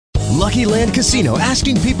Lucky Land Casino,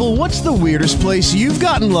 asking people, what's the weirdest place you've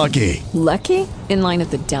gotten lucky? Lucky? In line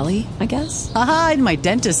at the deli, I guess? Aha, in my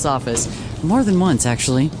dentist's office. More than once,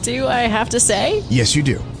 actually. Do I have to say? Yes, you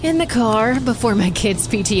do. In the car before my kids'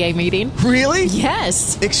 PTA meeting. Really?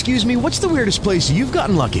 Yes. Excuse me, what's the weirdest place you've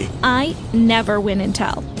gotten lucky? I never win and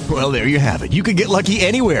tell. Well, there you have it. You can get lucky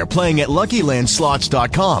anywhere, playing at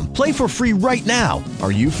LuckyLandSlots.com. Play for free right now.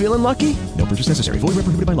 Are you feeling lucky? No purchase necessary. Void where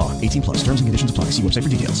prohibited by law. 18 plus. Terms and conditions apply. See website for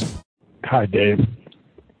details. Hi, Dave.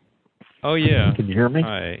 Oh, yeah. Can you hear me?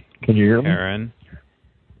 Hi. Can you hear me? Aaron.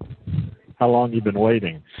 How long you been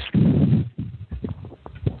waiting?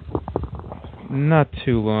 Not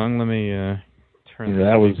too long. Let me turn the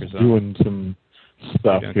I was speakers doing some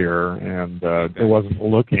stuff here, and it wasn't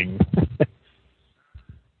looking.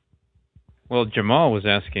 Well, Jamal was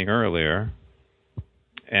asking earlier.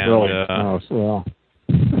 And, really? Well.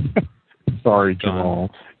 Sorry, Jamal.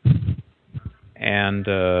 And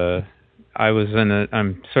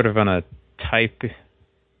I'm sort of on a type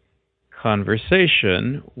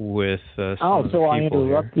conversation with some of the so I people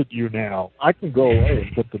interrupted you now. I can go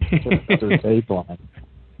away and put another tape on,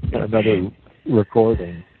 another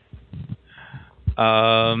recording.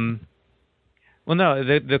 Well, no,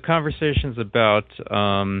 the conversation's about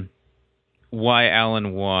why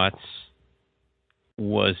Alan Watts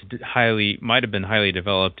might have been highly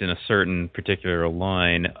developed in a certain particular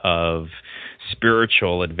line of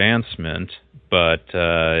spiritual advancement, but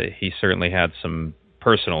he certainly had some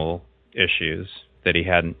personal issues that he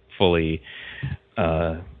hadn't fully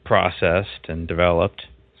processed and developed.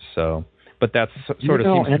 So, but that's sort of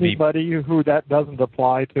seems to be anybody who that doesn't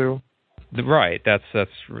apply to. Right. That's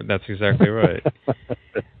exactly right.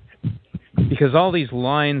 Because all these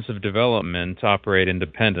lines of development operate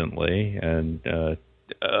independently, and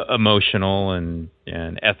emotional and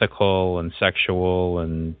ethical and sexual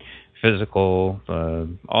and physical.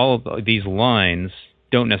 All of these lines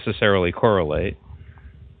don't necessarily correlate.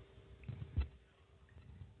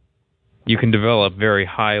 You can develop very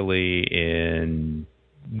highly in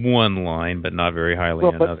one line, but not very highly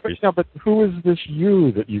in others. But who is this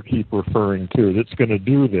you that you keep referring to that's going to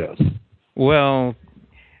do this? Well,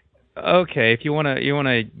 okay, if you want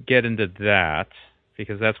to get into that,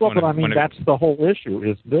 because that's that's the whole issue,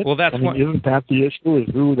 isn't it? Well, isn't that the issue? Is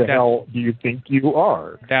who the hell do you think you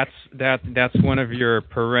are? That's one of your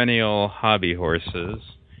perennial hobby horses.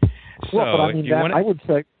 So, I would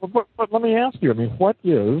say, but let me ask you. I mean, what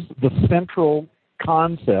is the central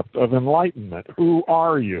concept of enlightenment? Who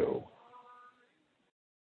are you?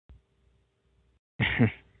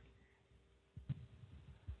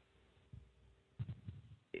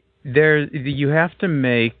 You have to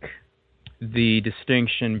make the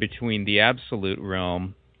distinction between the absolute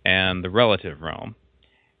realm and the relative realm.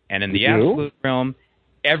 And in the absolute realm,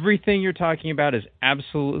 everything you're talking about is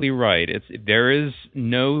absolutely right. There is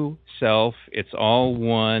no self. It's all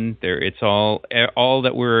one. It's all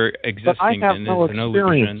that we're existing in is an illusion. But I have no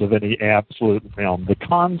experience of any absolute realm. The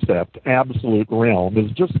concept absolute realm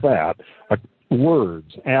is just that,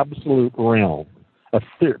 words, absolute realm,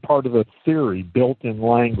 part of a theory built in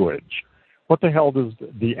language. What the hell does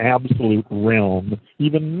the absolute realm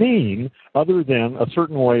even mean other than a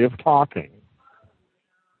certain way of talking?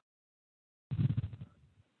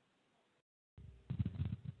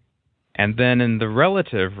 And then in the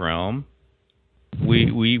relative realm,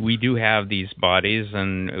 we do have these bodies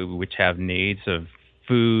and which have needs of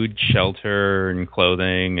food, shelter, and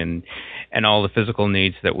clothing, and all the physical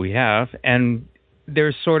needs that we have. And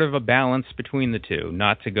there's sort of a balance between the two,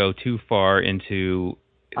 not to go too far into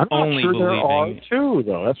only I'm not sure believing. There are two,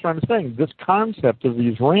 though. That's what I'm saying. This concept of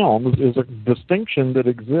these realms is a distinction that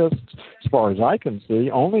exists, as far as I can see,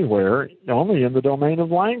 only in the domain of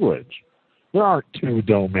language. There aren't two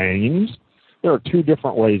domains. There are two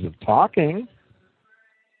different ways of talking.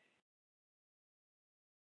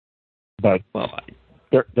 But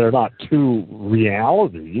they're not two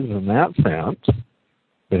realities in that sense.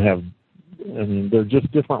 They're just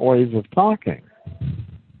different ways of talking.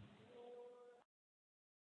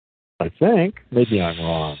 I think. Maybe I'm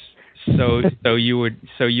wrong. So you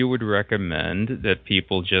would recommend that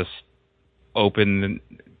people just open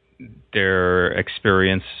their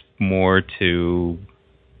experience more to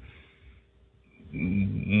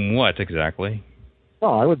what exactly?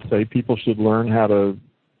 Well, I would say people should learn how to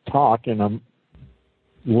talk in a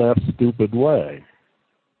less stupid way.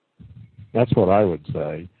 That's what I would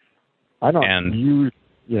say. I don't.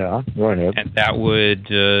 Yeah, go ahead. And that would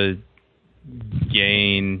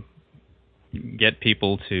get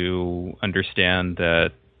people to understand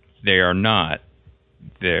that they are not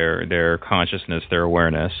their consciousness, their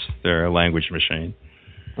awareness, their language machine.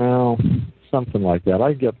 Well, something like that.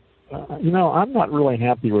 I get I'm not really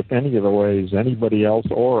happy with any of the ways anybody else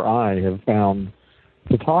or I have found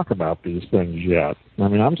to talk about these things yet. I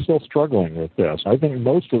mean, I'm still struggling with this. I think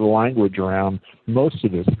most of the language around most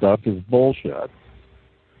of this stuff is bullshit.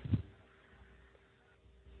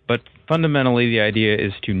 But fundamentally, the idea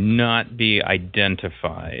is to not be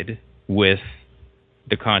identified with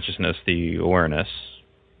the consciousness, the awareness.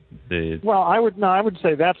 Well, I would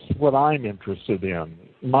say that's what I'm interested in.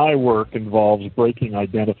 My work involves breaking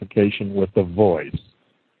identification with the voice.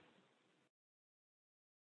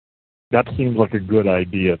 That seems like a good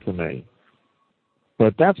idea to me.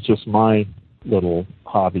 But that's just my little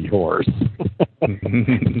hobby horse.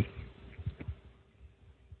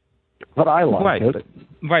 But I like it.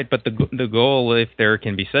 But the goal, if there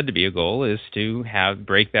can be said to be a goal, is to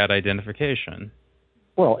break that identification.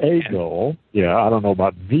 Well, goal. Yeah, I don't know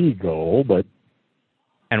about the goal, but...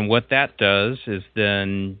 And what that does is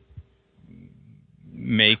then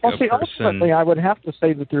make a person... Ultimately, I would have to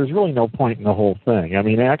say that there's really no point in the whole thing. I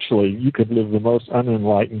mean, actually, you could live the most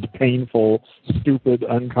unenlightened, painful, stupid,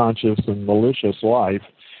 unconscious, and malicious life,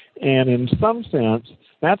 and in some sense,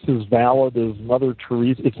 that's as valid as Mother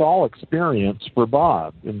Teresa. It's all experience for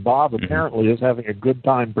Bob, and Bob apparently is having a good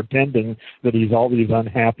time pretending that he's all these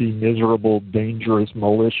unhappy, miserable, dangerous,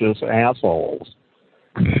 malicious assholes.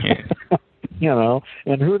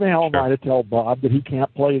 And who the hell am I to tell Bob that he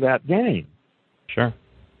can't play that game? Sure.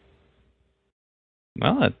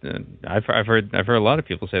 Well, I've heard a lot of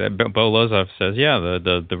people say that. Bo Lozoff says,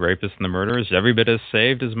 the rapist and the murderer is every bit as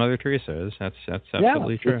saved as Mother Teresa is. That's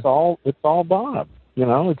absolutely true. It's all Bob.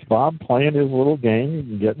 It's Bob playing his little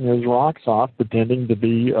game, getting his rocks off, pretending to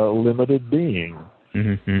be a limited being.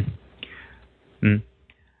 Mm-hmm. Mm.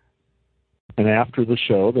 And after the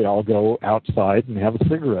show, they all go outside and have a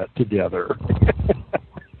cigarette together.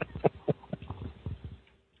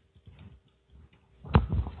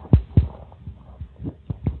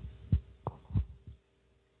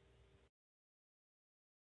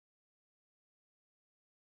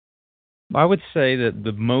 I would say that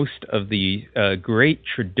the most of the great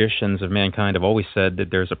traditions of mankind have always said that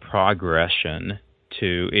there's a progression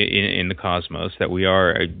in the cosmos, that we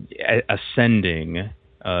are ascending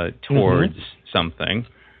towards something.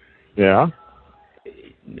 Yeah.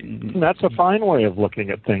 That's a fine way of looking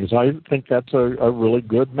at things. I think that's a really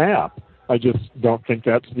good map. I just don't think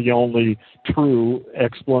that's the only true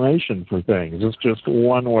explanation for things. It's just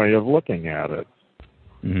one way of looking at it.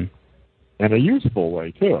 Mm-hmm. And a useful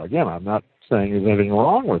way, too. Again, I'm not saying there's anything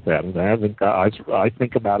wrong with that. I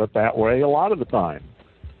think about it that way a lot of the time.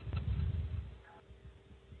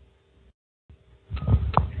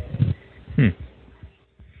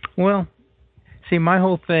 Well, see, my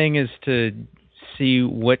whole thing is to see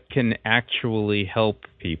what can actually help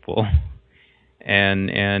people.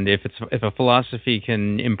 And if a philosophy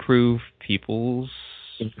can improve people's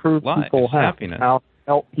lives, happiness. How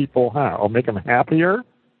help people how? Or make them happier?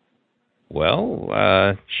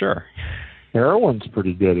 Well, sure. Heroin's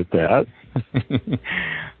pretty good at that.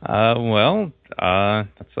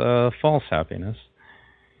 That's a false happiness.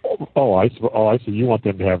 I see. You want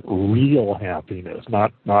them to have real happiness,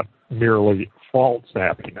 not merely false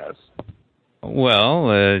happiness. Well,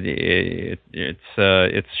 it's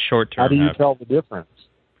short-term. How do you tell the difference?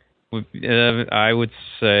 I would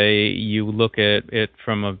say you look at it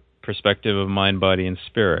from a perspective of mind, body, and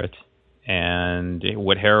spirit. And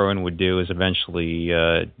what heroin would do is eventually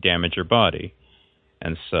damage your body.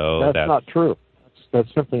 And so that's not true. That's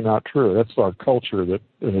simply not true. That's our culture that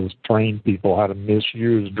has trained people how to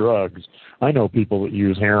misuse drugs. I know people that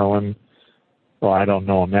use heroin. Well, I don't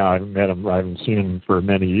know them now. I haven't met them. I haven't seen them for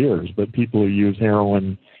many years. But people who use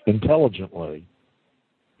heroin intelligently,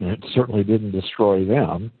 and it certainly didn't destroy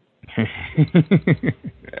them.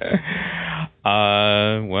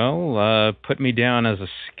 Put me down as a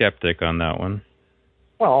skeptic on that one.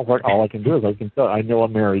 Well, all I can do is I know a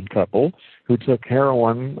married couple who took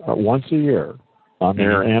heroin once a year on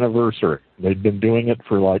their anniversary. They'd been doing it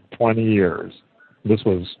for like 20 years. This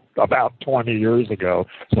was about 20 years ago,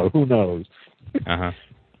 so who knows? Uh-huh.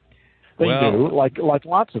 They do, like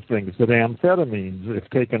lots of things, that amphetamines, if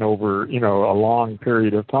taken over, a long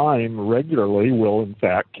period of time regularly, will in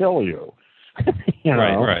fact kill you.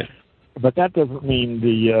 Right. But that doesn't mean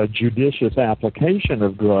the judicious application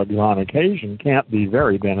of drugs on occasion can't be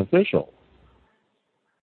very beneficial.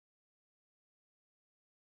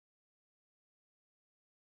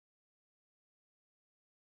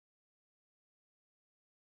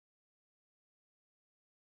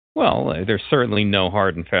 Well, there's certainly no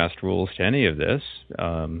hard and fast rules to any of this.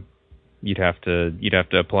 You'd have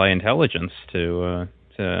to apply intelligence to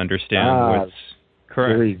understand what's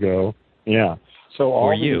correct. There you go. Yeah. So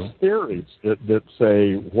all you. these theories that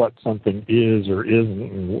say what something is or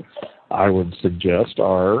isn't, I would suggest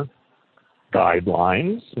are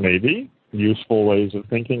guidelines, maybe, useful ways of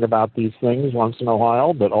thinking about these things once in a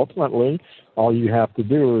while, but ultimately all you have to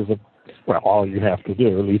do is, all you have to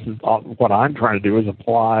do, at least what I'm trying to do, is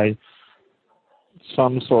apply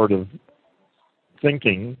some sort of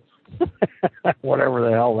thinking, whatever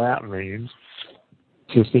the hell that means,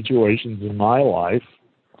 to situations in my life.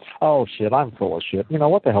 Oh shit, I'm full of shit.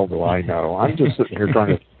 What the hell do I know? I'm just sitting here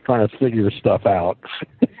trying to figure stuff out.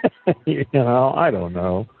 I don't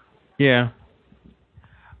know. Yeah.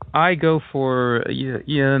 I go for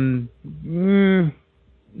the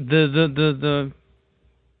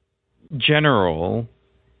general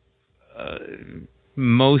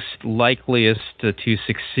most likeliest to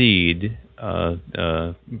succeed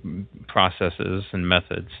processes and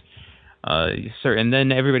methods. And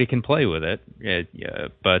then everybody can play with it.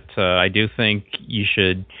 But I do think you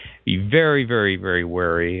should be very, very, very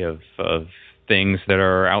wary of things that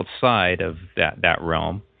are outside of that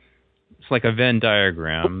realm. It's like a Venn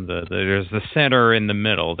diagram. There's the center in the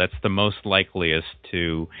middle. That's the most likeliest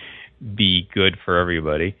to be good for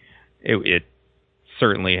everybody. It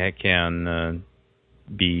certainly can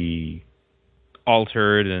be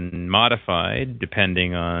altered and modified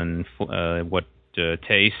depending on what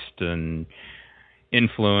taste and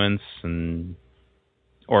influence and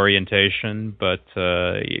orientation. But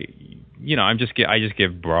I just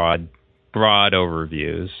give broad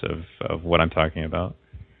overviews of what I'm talking about.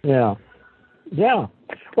 Yeah.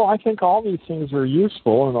 Well, I think all these things are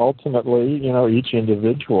useful, and ultimately, each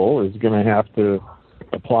individual is going to have to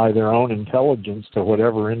apply their own intelligence to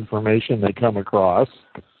whatever information they come across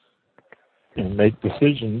and make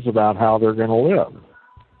decisions about how they're going to live.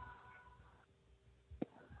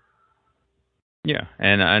 Yeah,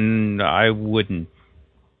 and I wouldn't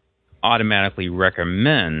automatically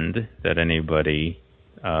recommend that anybody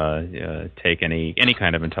take any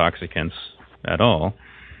kind of intoxicants at all.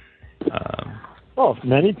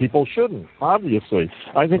 Many people shouldn't, obviously.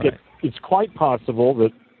 I think it's quite possible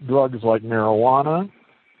that drugs like marijuana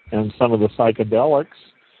and some of the psychedelics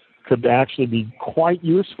could actually be quite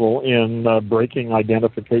useful in breaking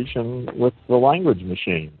identification with the language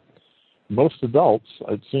machine. Most adults,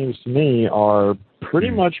 it seems to me, are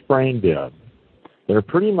pretty much brain dead. They're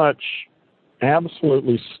pretty much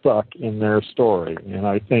absolutely stuck in their story. And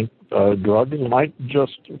I think drugs might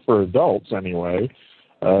just, for adults anyway,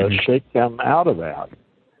 shake them out of that.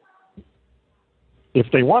 If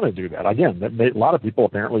they want to do that. Again, a lot of people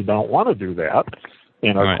apparently don't want to do that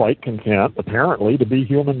and are quite content, apparently, to be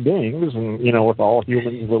human beings and, with all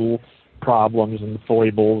humans' little problems and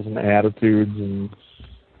foibles and attitudes and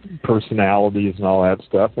personalities and all that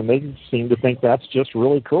stuff, and they seem to think that's just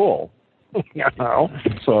really cool.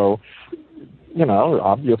 So,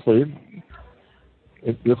 obviously,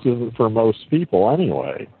 this isn't for most people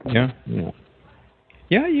anyway. Yeah.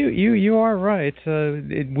 Yeah, you are right.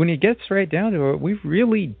 When it gets right down to it, we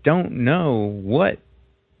really don't know what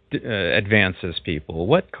advances people,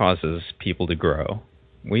 what causes people to grow.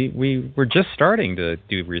 We're just starting to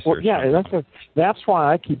do research. Well, that's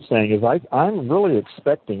why I keep saying is I'm really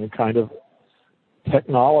expecting a kind of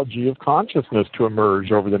technology of consciousness to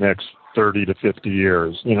emerge over the next 30 to 50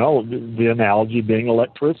 years. The analogy being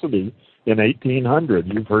electricity in 1800.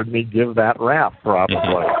 You've heard me give that rap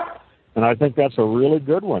probably. And I think that's a really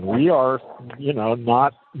good one. We are,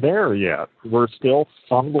 not there yet. We're still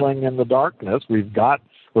fumbling in the darkness.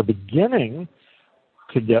 We're beginning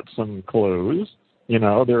to get some clues.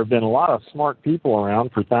 There have been a lot of smart people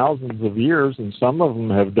around for thousands of years, and some of them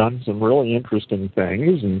have done some really interesting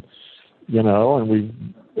things. And, and we've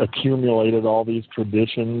accumulated all these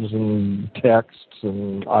traditions and texts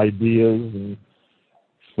and ideas and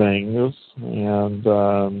things.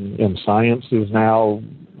 And science is now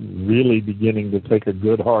really beginning to take a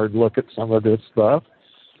good hard look at some of this stuff.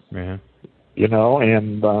 Yeah.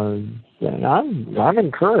 And I'm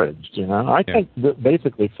encouraged. I think that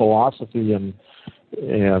basically philosophy and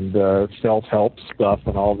self-help stuff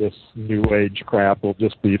and all this new age crap will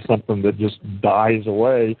just be something that just dies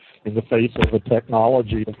away in the face of the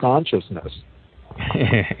technology of consciousness.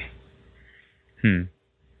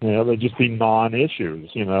 They just be non-issues.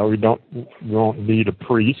 You don't need a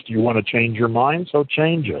priest. You want to change your mind, so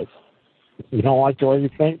change it. You don't like the way you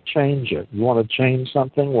think, change it. You want to change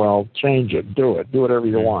something, well, change it. Do it. Do whatever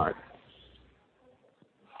you want.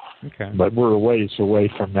 Okay. But we're a ways away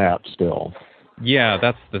from that still. Yeah,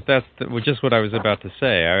 that's just what I was about to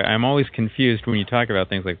say. I'm always confused when you talk about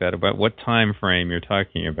things like that, about what time frame you're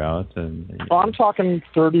talking about. I'm talking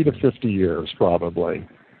 30 to 50 years, probably.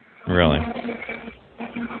 Really?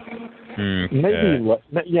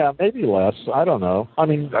 Maybe less. I don't know. I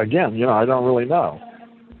mean, again, I don't really know.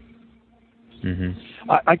 Mm-hmm.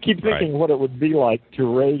 I keep thinking what it would be like to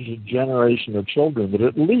raise a generation of children that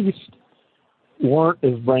at least weren't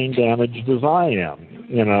as brain damaged as I am.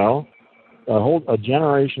 A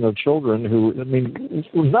generation of children who,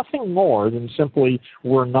 nothing more than simply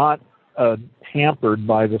were not hampered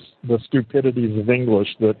by the stupidities of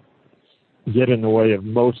English that get in the way of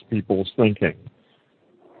most people's thinking.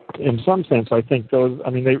 In some sense, I think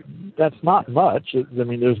that's not much.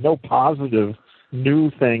 There's no positive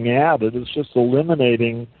new thing added. It's just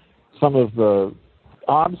eliminating some of the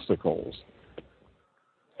obstacles.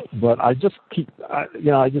 But I just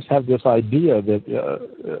have this idea that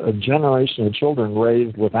a generation of children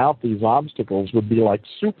raised without these obstacles would be like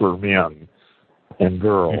supermen and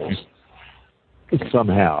girls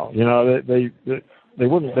somehow. They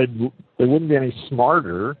wouldn't be any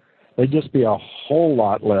smarter. They'd just be a whole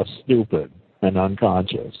lot less stupid and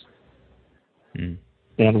unconscious. Mm.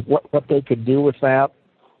 And what they could do with that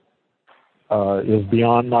is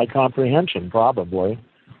beyond my comprehension, probably.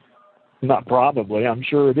 Not probably, I'm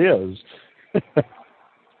sure it is.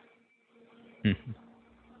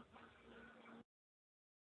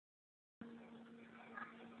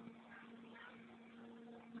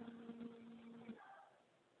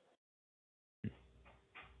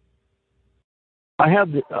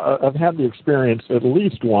 I've had the experience at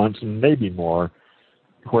least once, and maybe more,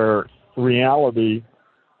 where reality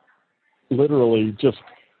literally just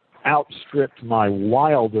outstripped my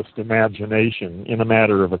wildest imagination in a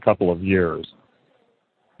matter of a couple of years.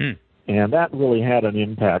 And that really had an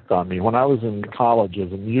impact on me. When I was in college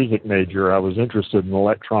as a music major, I was interested in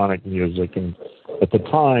electronic music, and at the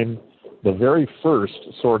time, the very first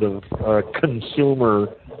sort of consumer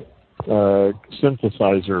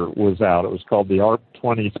synthesizer was out. It was called the ARP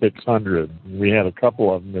 2600. We had a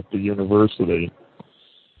couple of them at the university,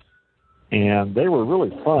 and they were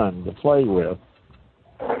really fun to play with.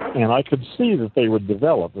 And I could see that they would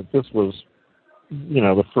develop, that this was,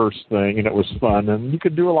 the first thing, and it was fun, and you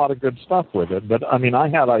could do a lot of good stuff with it. But, I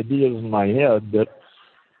had ideas in my head that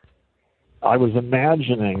I was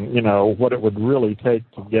imagining, what it would really take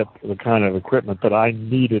to get the kind of equipment that I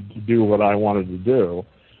needed to do what I wanted to do.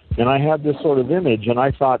 And I had this sort of image, and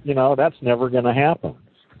I thought, that's never going to happen.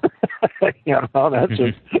 That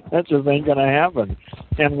just ain't going to happen.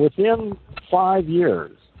 And within 5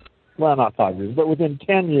 years, well, not 5 years, but within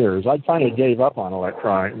 10 years, I finally gave up on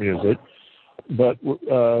electronic music. But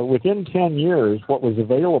within 10 years, what was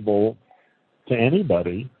available to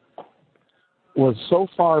anybody was so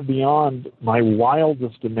far beyond my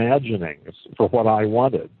wildest imaginings for what I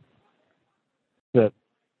wanted that,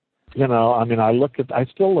 I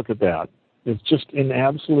still look at that. It's just in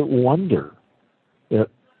absolute wonder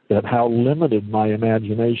at how limited my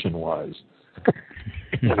imagination was.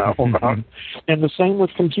 And the same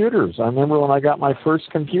with computers. I remember when I got my first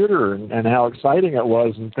computer and how exciting it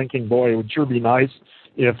was, and thinking, boy, it would sure be nice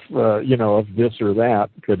if if this or that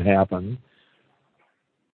could happen.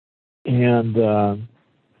 And and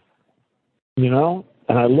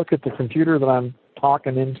I look at the computer that I'm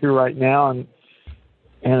talking into right now, and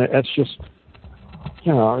it's just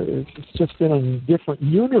it's just in a different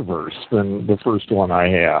universe than the first one I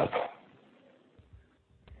had.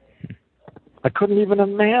 I couldn't even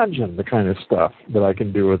imagine the kind of stuff that I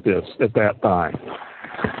can do with this at that time.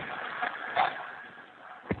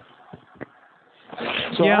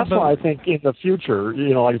 So that's why I think in the future,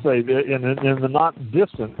 like I say, in the not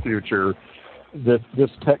distant future, that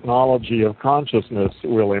this technology of consciousness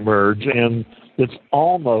will emerge, and it's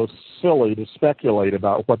almost silly to speculate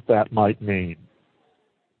about what that might mean.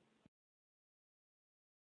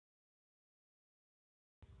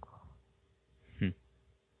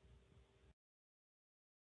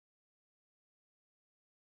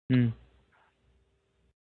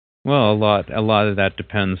 Well, a lot of that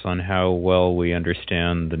depends on how well we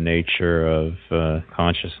understand the nature of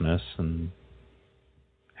consciousness and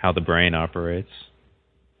how the brain operates.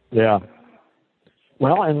 Yeah.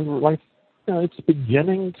 Well, and it's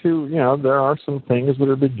beginning to, there are some things that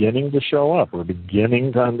are beginning to show up. We're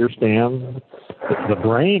beginning to understand the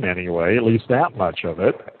brain anyway, at least that much of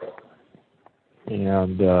it.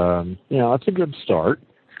 And, it's a good start.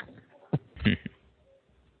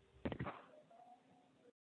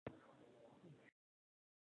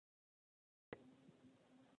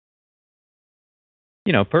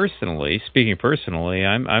 Speaking personally,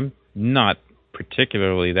 I'm not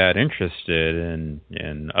particularly that interested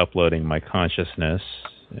in uploading my consciousness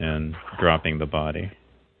and dropping the body.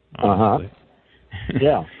 Honestly.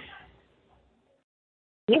 Yeah.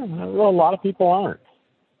 Yeah, well, a lot of people aren't.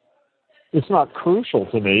 it's not crucial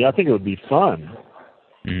to me. I think it would be fun.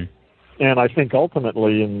 Mm. And I think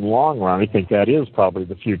ultimately, in the long run, I think that is probably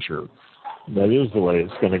the future. That is the way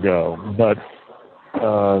it's going to go. But,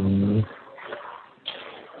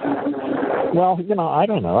 well, I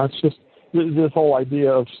don't know. It's just this whole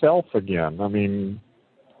idea of self again. I mean,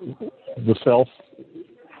 is the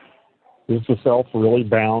self really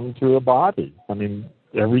bound to a body? I mean,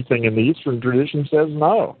 everything in the Eastern tradition says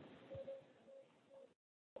no.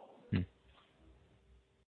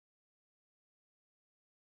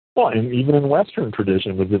 Well, and even in Western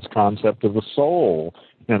tradition, with this concept of the soul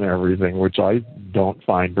and everything, which I don't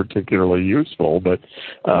find particularly useful, but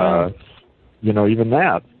even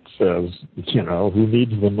that says, who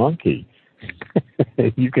needs the monkey?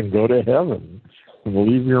 You can go to heaven and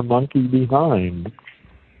leave your monkey behind.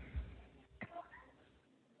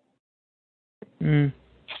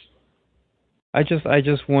 I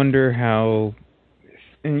just wonder how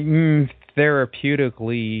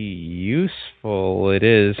therapeutically useful it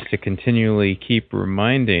is to continually keep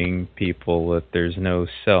reminding people that there's no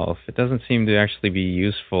self. It doesn't seem to actually be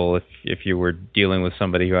useful if you were dealing with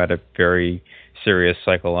somebody who had a very serious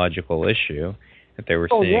psychological issue that they were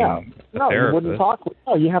seeing a therapist. You wouldn't talk.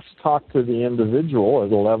 No, you have to talk to the individual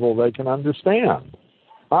at a level they can understand.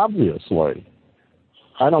 Obviously,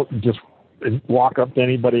 I don't just walk up to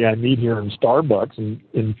anybody I meet here in Starbucks and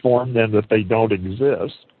inform them that they don't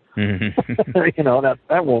exist.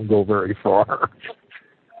 That won't go very far.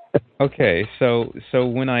 Okay, so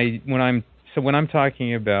when I'm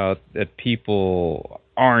talking about that people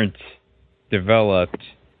aren't developed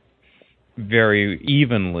very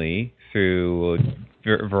evenly through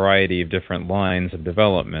a variety of different lines of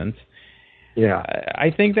development,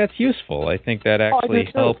 I think that's useful. I think that actually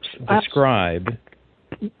helps describe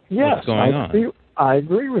what's going on. I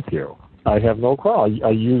agree with you. I have no quarrel. I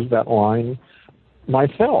use that line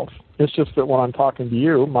myself. It's just that when I'm talking to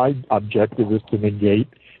you, my objective is to negate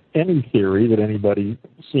any theory that anybody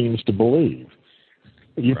seems to believe,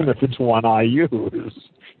 even if it's one I use.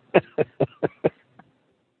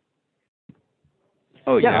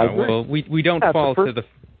 Well, we don't fall to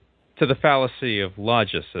the fallacy of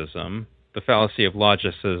logicism. The fallacy of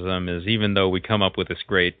logicism is, even though we come up with this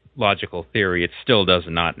great logical theory, it still does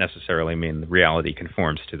not necessarily mean the reality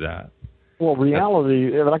conforms to that. Well, reality,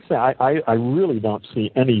 like I say, I really don't see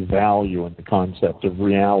any value in the concept of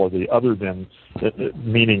reality other than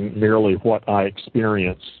meaning merely what I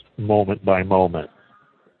experience moment by moment.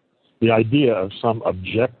 The idea of some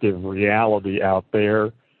objective reality out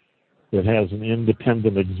there that has an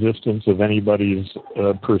independent existence of anybody's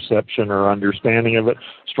perception or understanding of it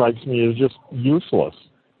strikes me as just useless.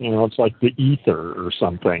 It's like the ether or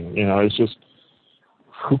something. It's just,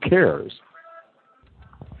 who cares?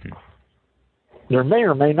 There may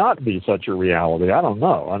or may not be such a reality. I don't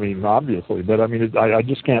know. I mean, obviously, but I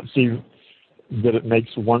just can't see that it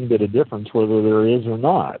makes one bit of difference whether there is or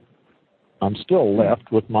not. I'm still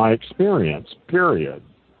left with my experience, period.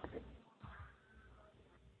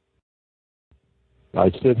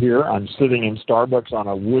 I sit here, I'm sitting in Starbucks on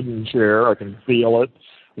a wooden chair, I can feel it,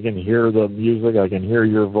 I can hear the music, I can hear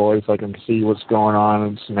your voice, I can see what's going on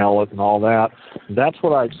and smell it and all that. That's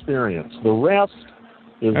what I experience. The rest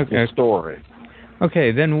is the story.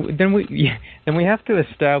 Okay, then we have to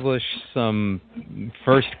establish some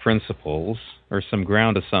first principles or some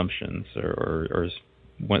ground assumptions or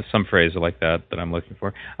some phrase like that I'm looking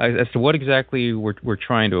for as to what exactly we're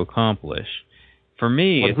trying to accomplish. For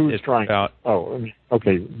me, it's about.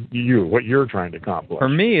 What you're trying to accomplish. For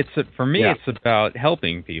me, it's about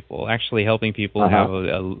helping people. Actually, helping people have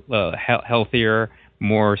a healthier,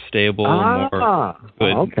 more stable, more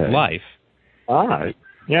good life. All right.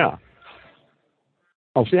 Yeah.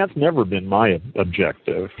 Oh, see, that's never been my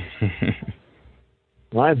objective.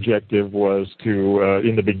 My objective was to,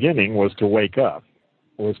 in the beginning, was to wake up,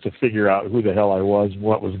 was to figure out who the hell I was and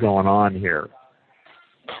what was going on here.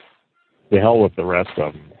 The hell with the rest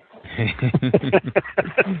of them.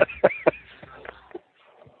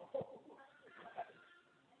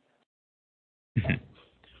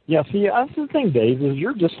 Yeah, see, that's the thing, Dave, is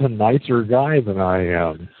you're just a nicer guy than I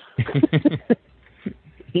am.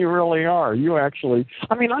 You really are. You actually,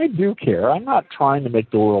 I do care. I'm not trying to make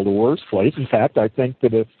the world a worse place. In fact, I think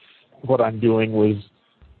that if what I'm doing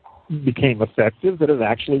became effective, that it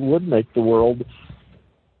actually would make the world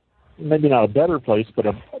maybe not a better place, but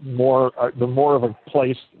more of a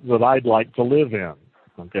place that I'd like to live in.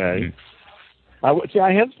 Okay. Mm-hmm.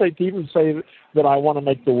 I hesitate to even say that I want to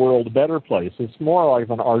make the world a better place. It's more like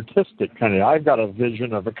an artistic kind of. I've got a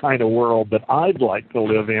vision of a kind of world that I'd like to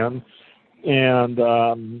live in, and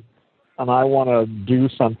I want to do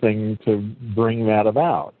something to bring that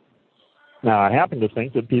about. Now, I happen to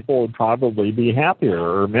think that people would probably be happier,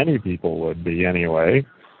 or many people would be anyway.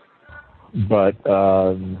 But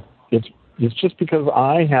it's just because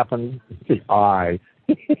I happen to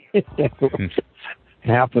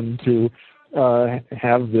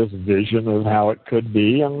have this vision of how it could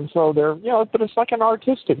be, and so there, but it's like an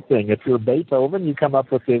artistic thing. If you're Beethoven, you come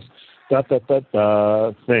up with this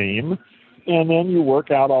theme, and then you work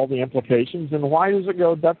out all the implications. And why does it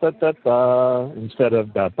go instead of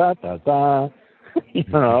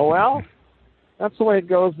well, that's the way it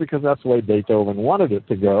goes because that's the way Beethoven wanted it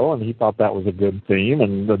to go, and he thought that was a good theme,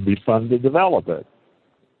 and it'd be fun to develop it.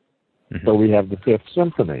 Mm-hmm. So we have the Fifth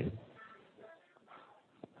Symphony,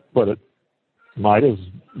 but it might as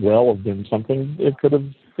well have been something. It could have,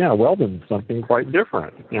 been something quite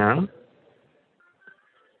different. Yeah.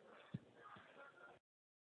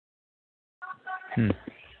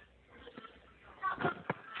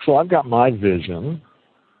 So I've got my vision.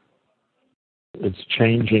 It's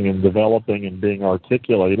changing and developing and being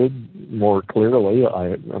articulated more clearly.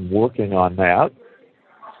 I'm working on that.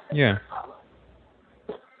 Yeah.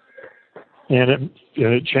 And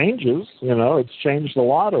it changes. It's changed a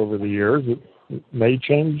lot over the years. It may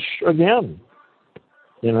change again.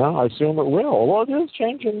 I assume it will. Well, it is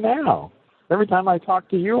changing now. Every time I talk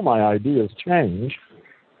to you, my ideas change.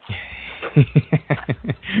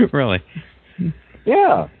 Really?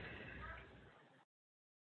 Yeah.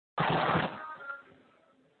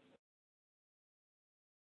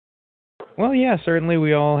 Well, yeah, certainly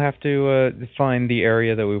we all have to find the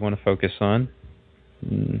area that we want to focus on.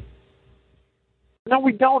 No,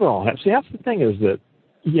 we don't all have. See, that's the thing is that,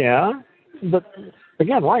 but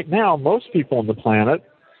again, right now, most people on the planet,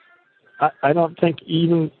 I don't think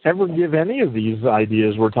even ever give any of these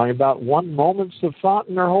ideas we're talking about one moment's of thought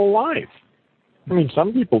in their whole life. I mean,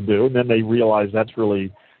 some people do, and then they realize that's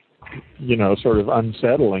really, sort of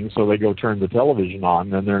unsettling, so they go turn the television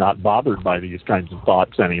on, and they're not bothered by these kinds of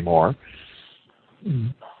thoughts anymore.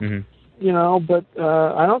 Mm-hmm. But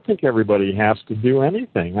I don't think everybody has to do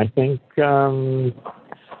anything. I think the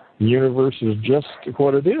universe is just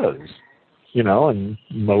what it is, and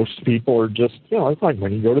most people are just, it's like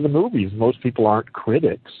when you go to the movies, most people aren't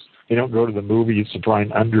critics. They don't go to the movies to try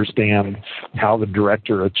and understand how the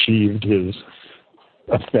director achieved his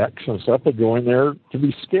effects and stuff. They go in there to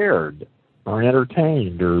be scared or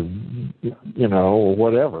entertained or, or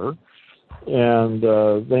whatever. And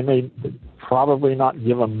they may probably not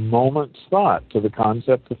give a moment's thought to the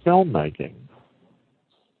concept of filmmaking.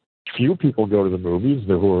 Few people go to the movies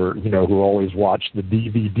who always watch the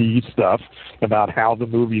DVD stuff about how the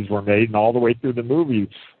movies were made, and all the way through the movie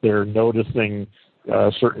they're noticing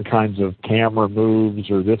certain kinds of camera moves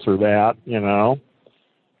or this or that,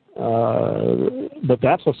 but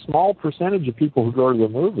that's a small percentage of people who go to the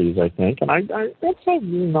movies, I think, and I that's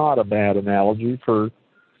not a bad analogy for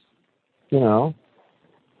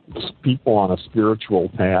people on a spiritual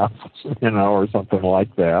path, or something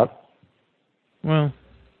like that. Well,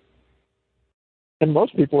 and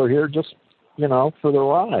most people are here just, for the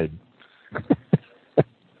ride.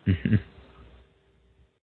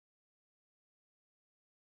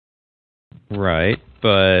 Right,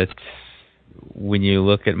 but when you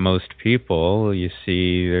look at most people, you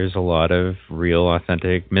see there's a lot of real,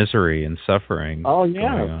 authentic misery and suffering. Oh,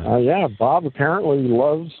 yeah. Yeah, Bob apparently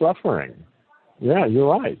loves suffering. Yeah,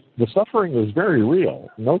 you're right. The suffering is very real.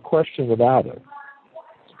 No question about it.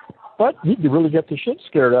 But you can really get the shit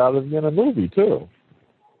scared out of you in a movie, too.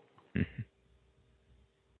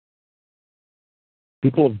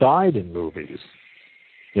 People have died in movies.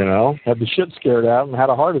 Had the shit scared out of them, had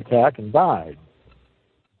a heart attack, and died.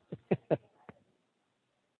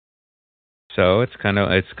 So it's kind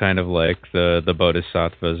of like the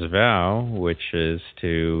Bodhisattva's vow, which is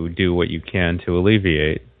to do what you can to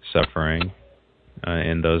alleviate suffering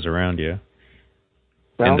in those around you,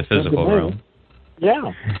 in the physical realm.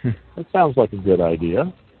 Yeah, that sounds like a good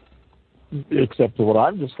idea. Except what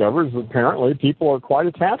I've discovered is apparently people are quite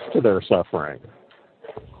attached to their suffering.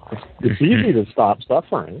 It's easy to stop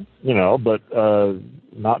suffering, but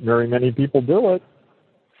not very many people do it.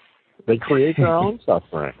 They create their own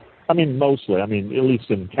suffering. I mean, mostly. I mean, at least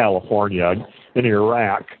in California. In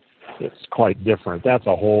Iraq, it's quite different. That's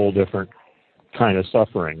a whole different kind of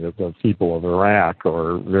suffering that the people of Iraq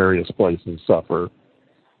or various places suffer.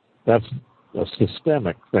 That's a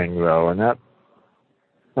systemic thing, though, and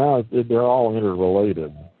they're all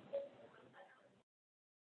interrelated.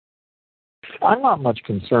 I'm not much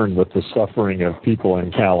concerned with the suffering of people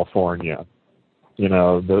in California.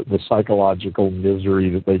 The psychological misery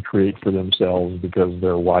that they create for themselves because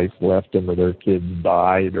their wife left them or their kids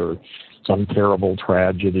died or some terrible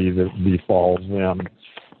tragedy that befalls them.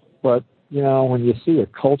 But when you see a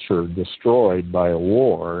culture destroyed by a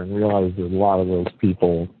war and realize that a lot of those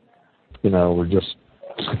people, were just,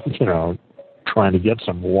 trying to get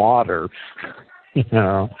some water,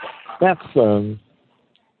 that's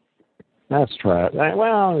tragic.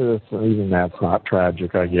 Well, even that's not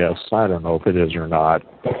tragic, I guess. I don't know if it is or not.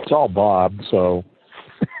 It's all Bob, so,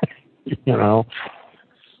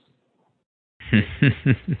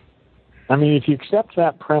 I mean, if you accept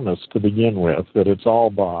that premise to begin with, that it's all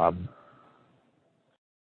Bob,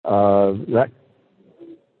 that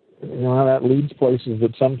leads places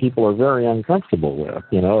that some people are very uncomfortable with.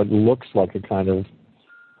 It looks like a kind of,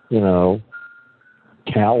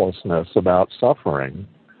 callousness about suffering.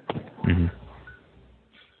 Mm-hmm.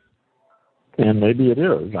 And maybe it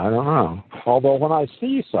is. I don't know. Although when I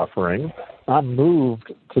see suffering, I'm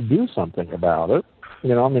moved to do something about it.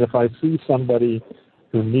 If I see somebody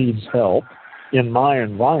who needs help in my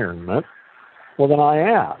environment, well, then I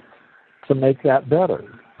act to make that better.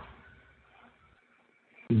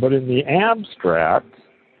 But in the abstract,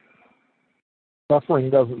 suffering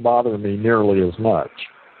doesn't bother me nearly as much.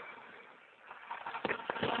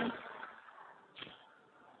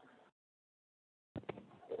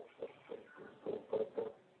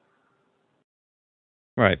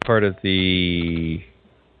 Right. Part of the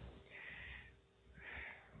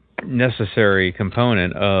necessary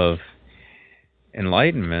component of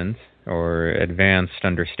enlightenment or advanced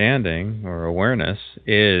understanding or awareness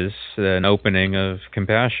is an opening of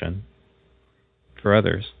compassion for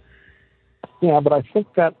others. Yeah, but I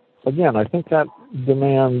think that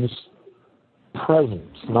demands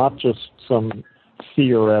presence, not just some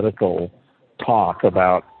theoretical talk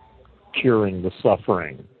about curing the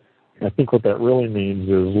suffering. I think what that really means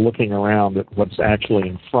is looking around at what's actually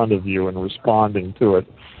in front of you and responding to it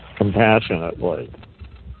compassionately.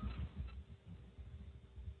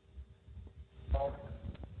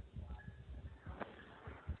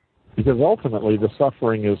 Because ultimately the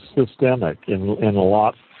suffering is systemic in a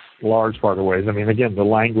large part of ways. I mean, again, the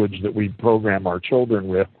language that we program our children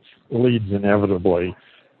with leads inevitably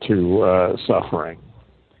to suffering.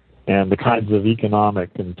 And the kinds of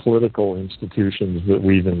economic and political institutions that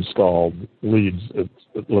we've installed leads, it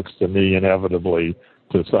looks to me, inevitably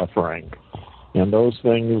to suffering. And those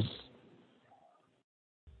things,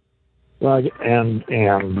 and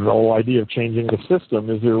the whole idea of changing the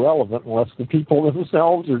system is irrelevant unless the people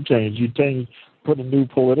themselves are changed. You put a new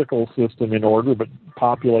political system in order, but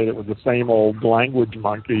populate it with the same old language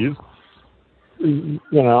monkeys,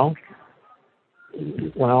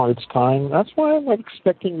 Well, it's time. That's why I'm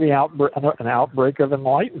expecting an outbreak of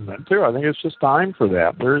enlightenment, too. I think it's just time for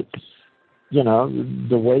that.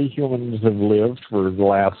 The way humans have lived for the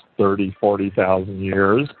last 30, 40,000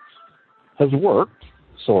 years has worked,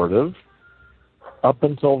 sort of, up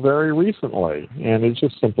until very recently. And it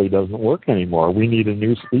just simply doesn't work anymore. We need a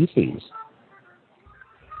new species.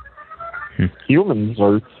 Humans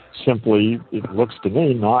are simply, it looks to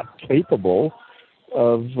me, not capable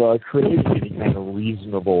of creating any kind of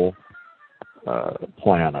reasonable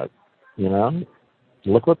planet.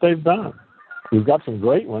 Look what they've done. We've got some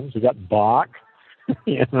great ones. We've got Bach,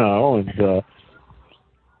 and there's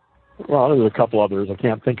a couple others. I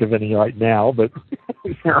can't think of any right now, but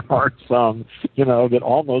there are some, that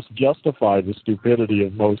almost justify the stupidity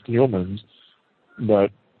of most humans.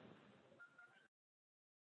 But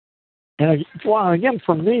And again,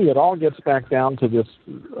 for me, it all gets back down to this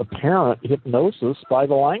apparent hypnosis by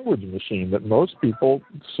the language machine that most people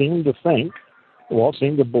seem to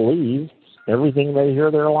believe everything they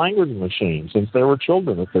hear their language machine since they were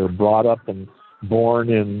children. If they're brought up and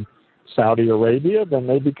born in Saudi Arabia, then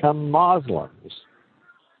they become Muslims.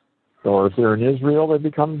 Or if they're in Israel, they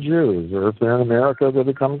become Jews. Or if they're in America, they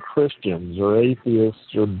become Christians or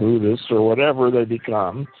atheists or Buddhists or whatever they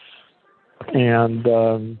become.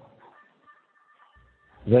 And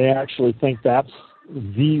they actually think that's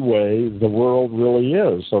the way the world really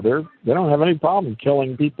is. So they don't have any problem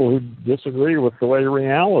killing people who disagree with the way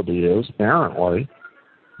reality is, apparently.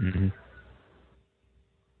 Mm-hmm.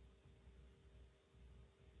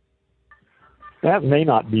 That may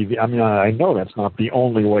not be I know that's not the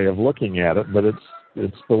only way of looking at it, but it's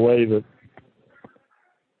the way that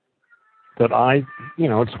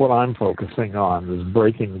it's what I'm focusing on, is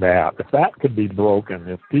breaking that. If that could be broken,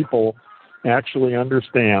 if people actually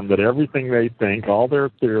understand that everything they think, all their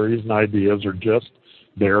theories and ideas are just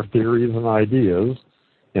their theories and ideas,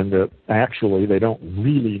 and that actually they don't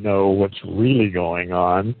really know what's really going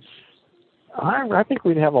on, I think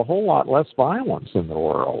we'd have a whole lot less violence in the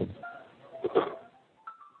world.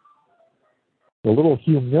 A little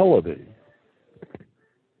humility.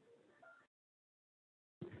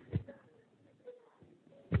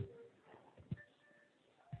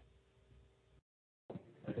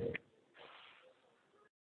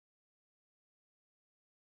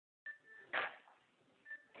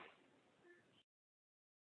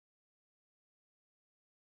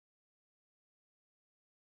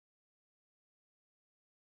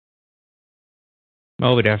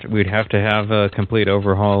 Well, we'd have to have a complete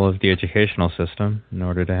overhaul of the educational system in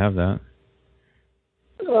order to have that.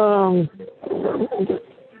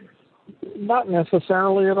 Not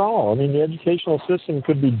necessarily at all. I mean, the educational system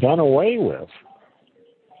could be done away with.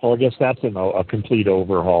 Well, I guess that's a complete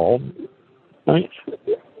overhaul. I mean,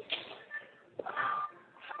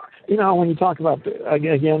 when you talk about,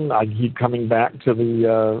 again, I keep coming back to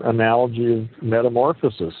the analogy of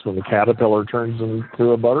metamorphosis, when the caterpillar turns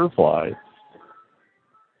into a butterfly.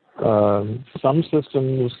 Some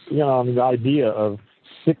systems, the idea of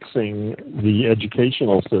fixing the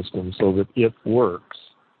educational system so that it works.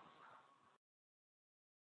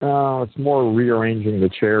 It's more rearranging the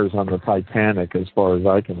chairs on the Titanic, as far as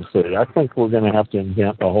I can see. I think we're going to have to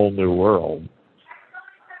invent a whole new world.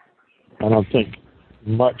 I don't think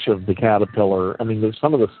much of the caterpillar, there's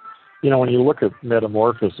some of this, when you look at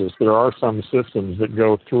metamorphosis, there are some systems that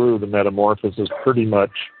go through the metamorphosis pretty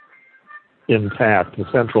much intact. The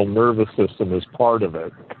central nervous system is part of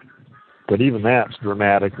it, but even that's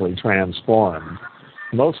dramatically transformed.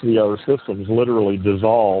 Most of the other systems literally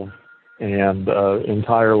dissolve, and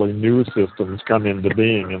entirely new systems come into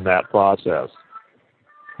being in that process.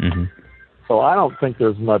 Mm-hmm. So I don't think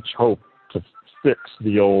there's much hope to fix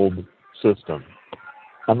the old system.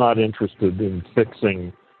 I'm not interested in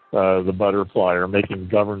fixing the butterfly or making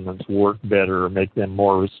governments work better or make them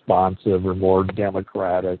more responsive or more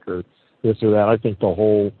democratic or this or that. I think the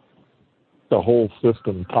whole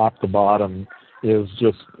system, top to bottom, is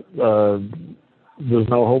just there's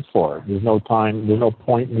no hope for it. There's no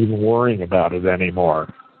point in even worrying about it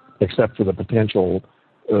anymore, except for the potential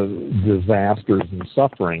disasters and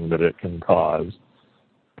suffering that it can cause.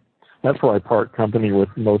 That's why I part company with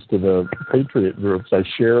most of the patriot groups. I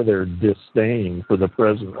share their disdain for the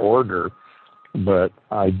present order, but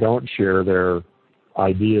I don't share their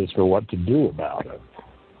ideas for what to do about it.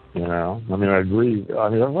 I agree.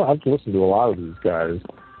 I have to listen to a lot of these guys,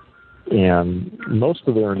 and most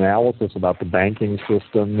of their analysis about the banking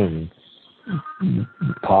system and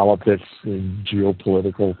politics and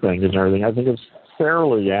geopolitical things and everything, I think is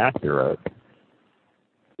fairly accurate.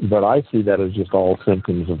 But I see that as just all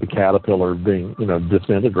symptoms of the caterpillar being,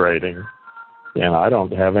 disintegrating, and I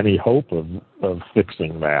don't have any hope of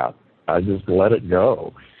fixing that. I just let it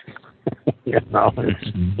go.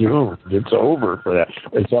 It's doomed. It's over for that.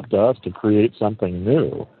 It's up to us to create something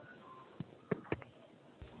new.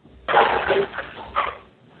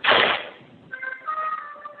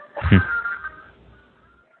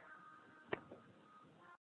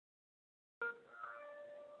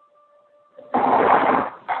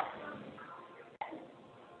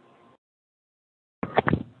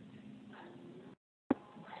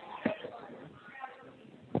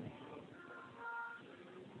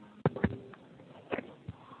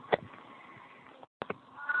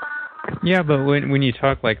 Yeah, but when you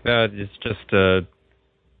talk like that, it's just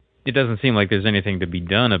it doesn't seem like there's anything to be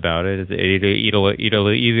done about it. It'll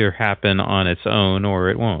either happen on its own or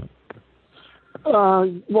it won't. Well,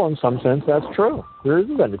 in some sense, that's true. There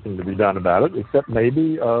isn't anything to be done about it, except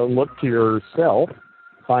maybe look to yourself,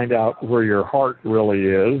 find out where your heart really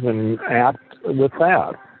is, and act with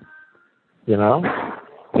that.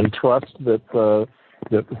 And trust that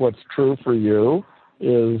what's true for you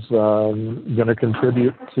is going to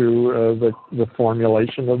contribute to the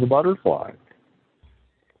formulation of the butterfly.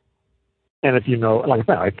 And if like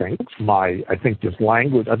I said, I think just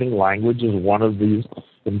language. I think language is one of these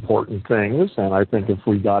important things, and I think if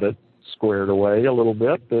we got it squared away a little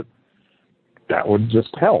bit, that would just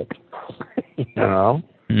help.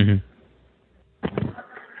 Mm-hmm.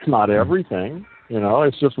 It's not everything.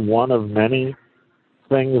 It's just one of many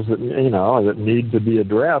things that that need to be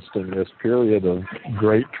addressed in this period of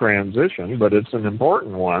great transition, but it's an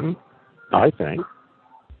important one, I think.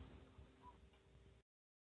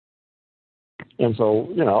 And so,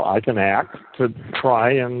 I can act to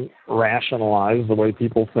try and rationalize the way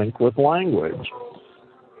people think with language.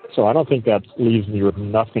 So I don't think that leaves me with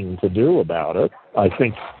nothing to do about it. I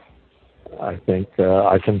think I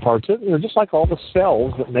can participate, just like all the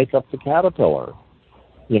cells that make up the caterpillar.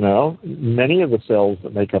 Many of the cells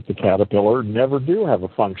that make up the caterpillar never do have a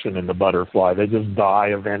function in the butterfly. They just die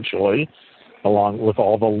eventually, along with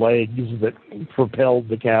all the legs that propelled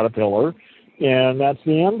the caterpillar, and that's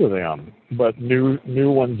the end of them. But new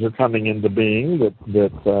ones are coming into being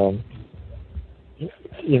that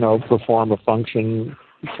perform a function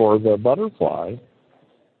for the butterfly.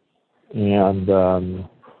 And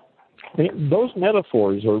those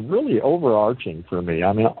metaphors are really overarching for me.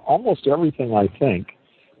 Almost everything I think,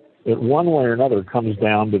 that one way or another comes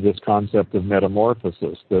down to this concept of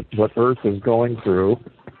metamorphosis, that what Earth is going through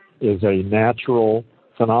is a natural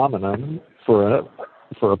phenomenon for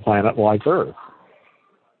for a planet like Earth,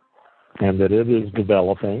 and that it is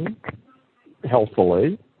developing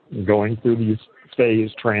healthfully, going through these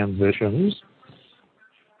phase transitions,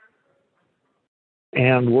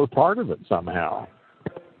 and we're part of it somehow.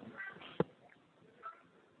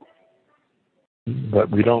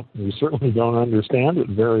 But we certainly don't understand it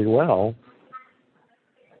very well.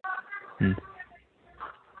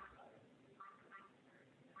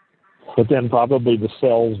 But then probably the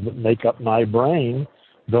cells that make up my brain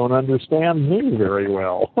don't understand me very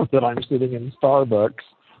well, that I'm sitting in Starbucks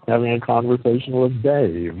having a conversation with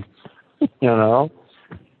Dave, All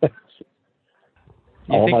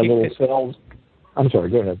my little cells. I'm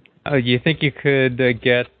sorry, go ahead. Oh, you think you could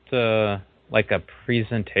get like a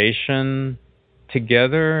presentation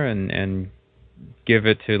together and give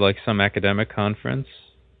it to like some academic conference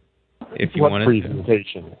if you wanted to? What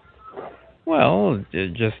presentation? Well,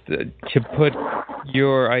 just to put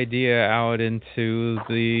your idea out into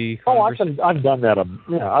the conversation. I've done that.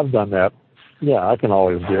 I've done that. Yeah, I can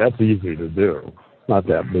always do. That's easy to do. It's not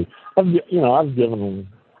that big. I've given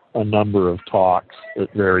a number of talks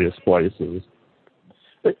at various places.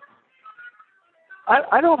 But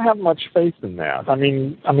I don't have much faith in that. I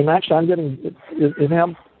mean, actually, I'm getting it.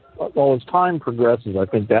 Well, as time progresses, I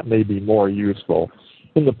think that may be more useful.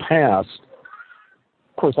 In the past,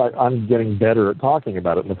 of course, I'm getting better at talking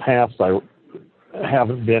about it. In the past, I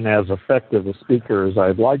haven't been as effective a speaker as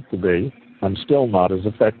I'd like to be. I'm still not as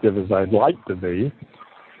effective as I'd like to be.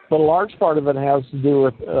 But a large part of it has to do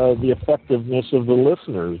with the effectiveness of the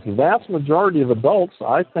listeners. The vast majority of adults,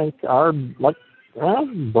 I think, are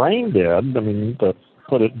brain dead. I mean, to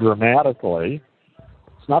put it dramatically.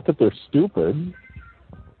 It's not that they're stupid.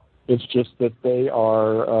 It's just that they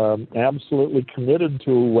are absolutely committed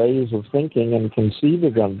to ways of thinking and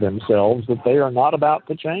conceiving of themselves that they are not about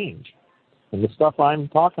to change. And the stuff I'm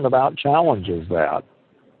talking about challenges that.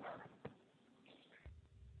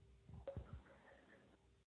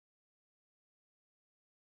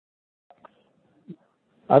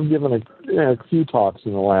 I've given a few talks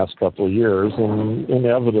in the last couple of years, and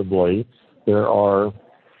inevitably there are...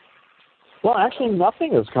 Well, actually,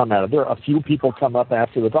 nothing has come out of it. There are a few people come up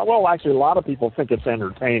after the talk. Well, actually, a lot of people think it's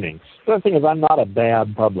entertaining. The other thing is, I'm not a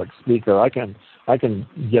bad public speaker. I can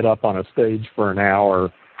get up on a stage for an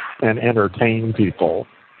hour and entertain people.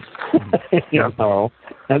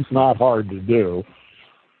 That's not hard to do.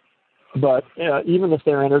 But even if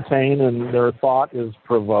they're entertained and their thought is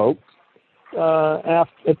provoked,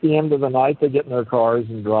 at the end of the night, they get in their cars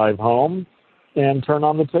and drive home and turn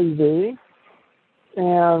on the TV.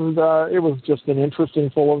 And it was just an interesting,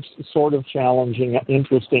 full of sort of challenging,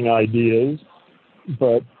 interesting ideas,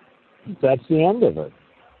 but that's the end of it.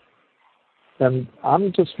 And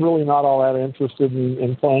I'm just really not all that interested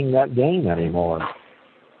in playing that game anymore.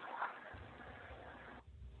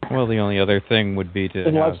 Well, the only other thing would be to...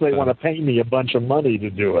 Unless they want to pay me a bunch of money to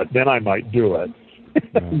do it, then I might do it.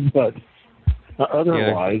 Yeah. But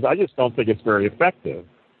otherwise, I just don't think it's very effective.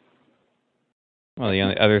 Well, the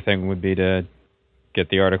only other thing would be to get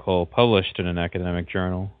the article published in an academic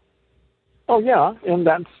journal. Oh, yeah, and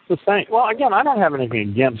that's the thing. Well, again, I don't have anything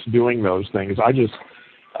against doing those things. I just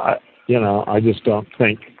don't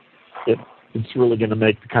think it's really going to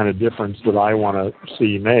make the kind of difference that I want to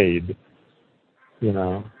see made.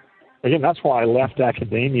 Again, that's why I left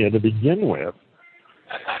academia to begin with.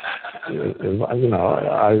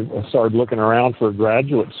 I started looking around for a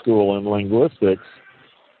graduate school in linguistics,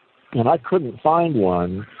 and I couldn't find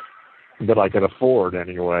one that I could afford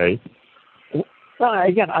anyway.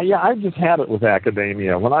 Again, I just had it with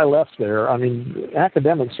academia. When I left there,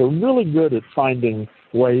 academics are really good at finding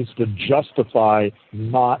ways to justify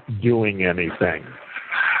not doing anything.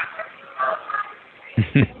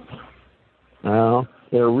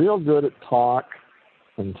 They're real good at talk.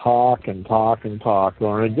 When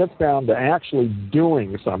it gets down to actually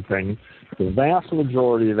doing something, the vast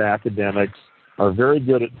majority of academics are very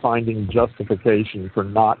good at finding justification for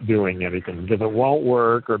not doing anything because it won't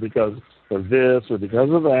work or because of this or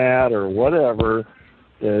because of that or whatever.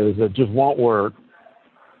 It just won't work.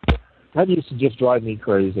 That used to just drive me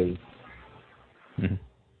crazy. Mm-hmm.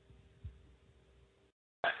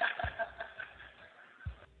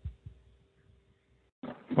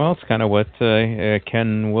 Well, it's kind of what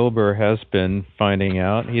Ken Wilber has been finding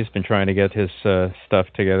out. He's been trying to get his stuff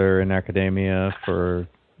together in academia for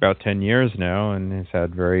about 10 years now, and has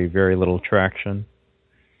had very, very little traction.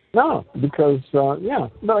 No, because,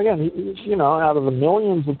 but again, out of the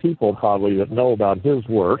millions of people probably that know about his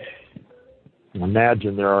work,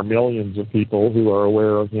 imagine there are millions of people who are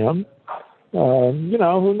aware of him.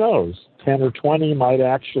 Who knows? 10 or 20 might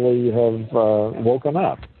actually have woken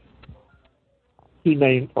up. He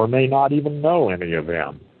may or may not even know any of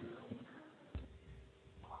them.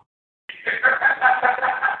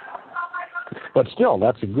 But still,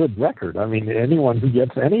 that's a good record. I mean, anyone who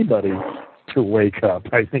gets anybody to wake up,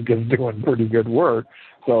 I think, is doing pretty good work.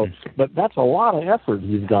 So, but that's a lot of effort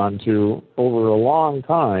you've gone to over a long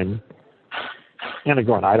time. And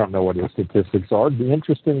again, I don't know what his statistics are. It'd be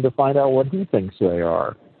interesting to find out what he thinks they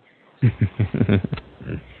are.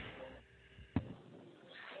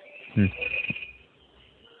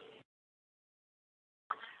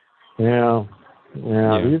 Yeah,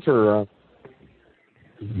 these are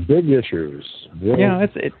big issues. Yeah,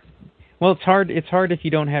 well, it's hard. It's hard if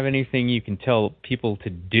you don't have anything you can tell people to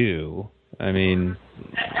do. I mean,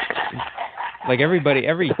 like every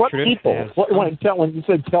what people? When you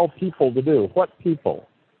said tell people to do, what people?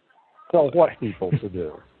 Tell what people to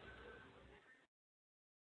do?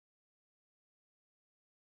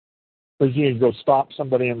 Because you can go stop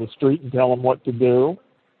somebody in the street and tell them what to do.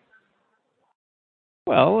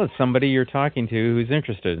 Well, it's somebody you're talking to who's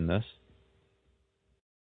interested in this.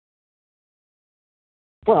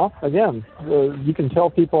 Well, again, you can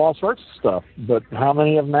tell people all sorts of stuff, but how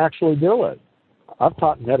many of them actually do it? I've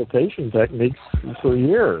taught meditation techniques for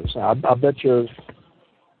years. I bet you,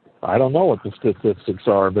 I don't know what the statistics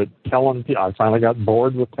are, but I finally got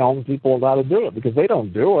bored with telling people how to do it because they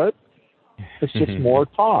don't do it. It's just more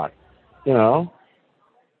talk, you know.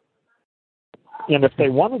 And if they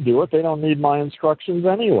want to do it, they don't need my instructions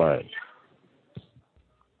anyway.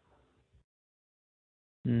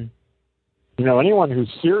 You know, anyone who's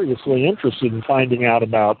seriously interested in finding out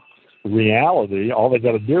about reality, all they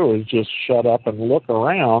got to do is just shut up and look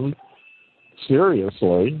around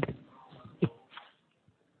seriously.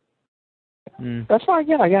 That's why,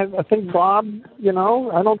 again, I think Bob, you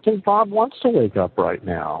know, I don't think Bob wants to wake up right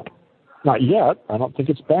now. Not yet. I don't think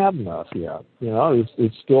it's bad enough yet. You know,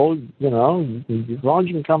 it's still, you know, as long as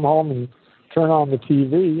you can come home and turn on the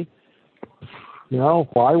TV, you know,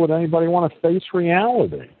 why would anybody want to face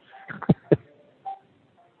reality?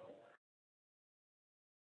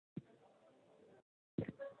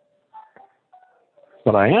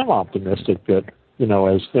 But I am optimistic that, you know,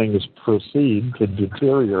 as things proceed to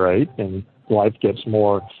deteriorate and life gets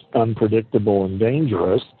more unpredictable and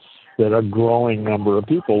dangerous, that a growing number of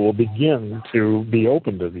people will begin to be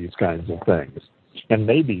open to these kinds of things, and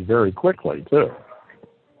maybe very quickly, too.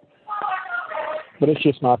 But it's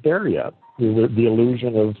just not there yet. The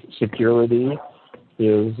illusion of security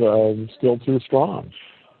is still too strong.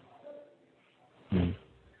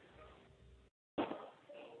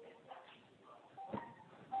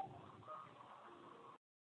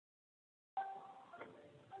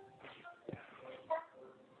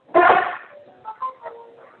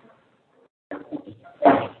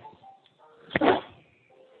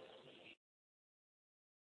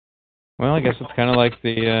 Well, I guess it's kind of like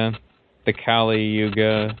the Kali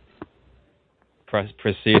Yuga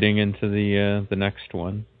proceeding into the next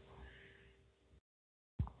one.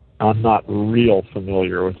 I'm not real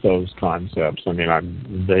familiar with those concepts. I mean,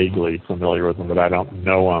 I'm vaguely familiar with them, but I don't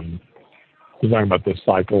know them. You're talking about the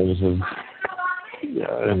cycles of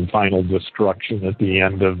and final destruction at the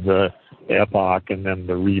end of the epoch, and then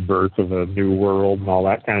the rebirth of a new world and all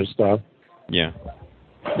that kind of stuff. Yeah.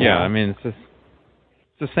 I mean, it's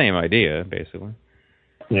the same idea, basically.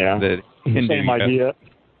 Yeah. The same idea.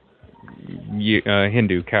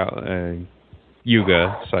 Hindu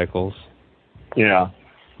Yuga cycles. Yeah.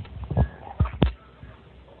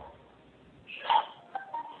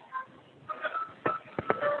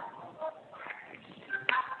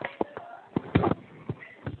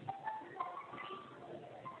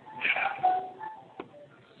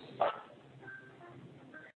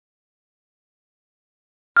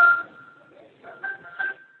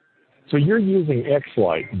 So you're using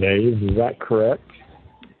X-Light, Dave, is that correct?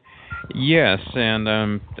 Yes,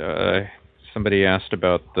 and somebody asked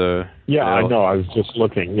about the... Yeah, I know, I was just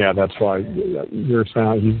looking. Yeah, that's why your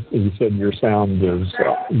sound, you said your sound is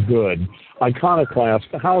good. Iconoclast,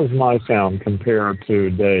 how does my sound compare to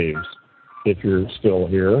Dave's, if you're still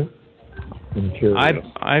here? I'm curious.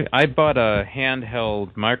 I bought a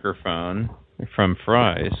handheld microphone from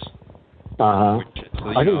Fry's.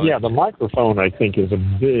 The microphone, I think, is a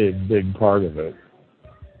big part of it.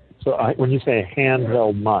 So when you say a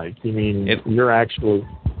handheld mic, you mean you're actually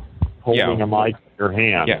holding a mic in your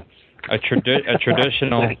hand? Yeah, a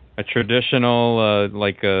traditional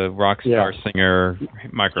like a rock star singer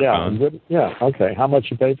microphone. Yeah, okay. How much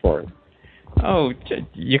you pay for it? Oh,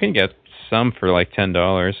 you can get some for like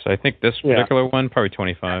 $10. I think this particular one, probably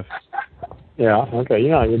 $25. Yeah, okay.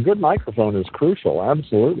 Yeah, a good microphone is crucial,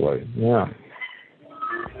 absolutely. Yeah.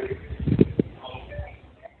 It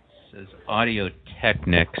says audio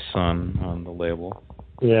Technics on the label.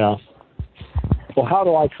 Yeah. Well, how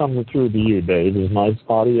do I come through to you, Dave? Is my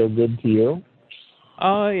audio good to you?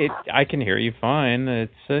 I can hear you fine.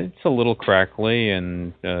 It's a little crackly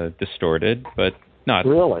and distorted, but not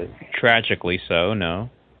really tragically so. No.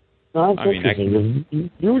 No, that's interesting.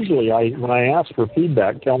 Usually, when I ask for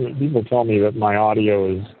feedback, people tell me that my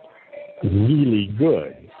audio is really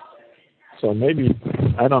good. So maybe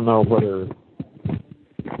I don't know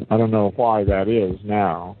why that is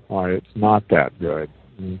now. Why it's not that good.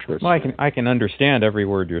 Interesting. Well, I can understand every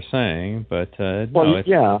word you're saying, but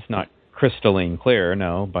it's not crystalline clear.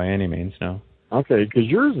 No, by any means, no. Okay, because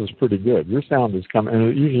yours is pretty good. Your sound is coming, and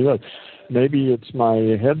it usually does. Maybe it's my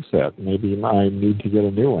headset. Maybe I need to get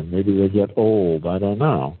a new one. Maybe they get old. I don't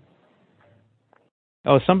know.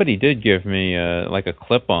 Oh, somebody did give me like a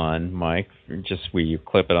clip-on mic, just where you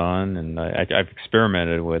clip it on, and I've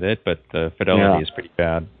experimented with it, but the fidelity is pretty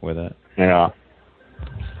bad with it. Yeah.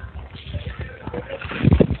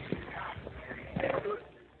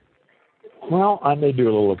 Well, I may do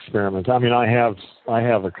a little experiment. I mean, I have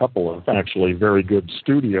a couple of actually very good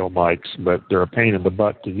studio mics, but they're a pain in the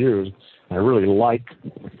butt to use. I really like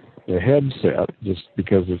the headset just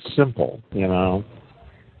because it's simple, you know.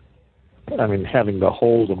 I mean, having to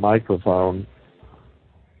hold a microphone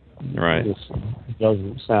just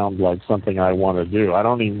doesn't sound like something I want to do. I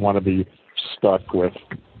don't even want to be stuck with,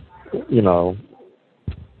 you know,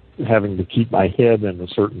 having to keep my head in a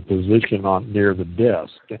certain position near the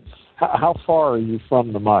desk. How far are you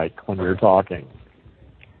from the mic when you're talking?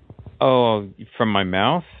 Oh, from my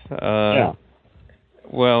mouth? Yeah.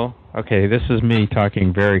 Well, okay, this is me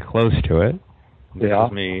talking very close to it. This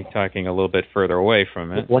is me talking a little bit further away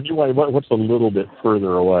from it. What's a little bit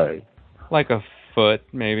further away? Like a foot,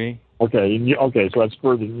 maybe. Okay, so that's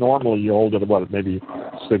further. Normally you hold it, maybe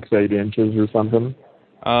 6-8 inches or something?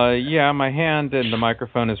 Yeah, my hand and the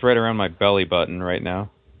microphone is right around my belly button right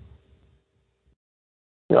now.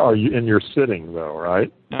 And you're sitting, though,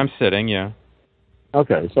 right? I'm sitting, yeah.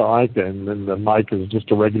 Okay, so and then the mic is just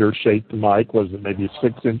a regular shaped mic. Was it maybe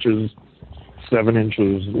 6 inches, 7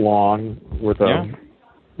 inches long with a...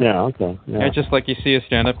 Yeah, okay. Yeah, just like you see a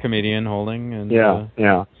stand-up comedian holding. And, yeah.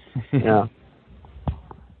 Yeah,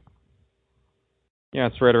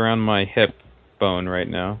 it's right around my hip bone right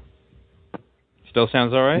now. Still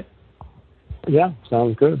sounds all right? Yeah,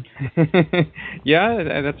 sounds good.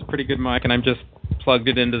 Yeah, that's a pretty good mic, and I'm just plugged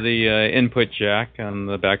it into the input jack on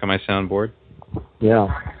the back of my soundboard. Yeah.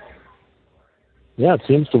 Yeah, it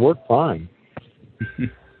seems to work fine.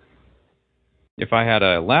 If I had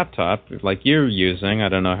a laptop like you're using, I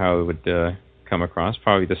don't know how it would come across.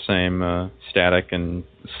 Probably the same static and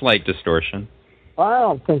slight distortion. I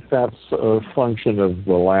don't think that's a function of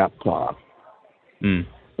the laptop. And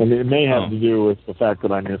it may have to do with the fact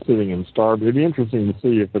that I'm sitting in Starbucks. It'd be interesting to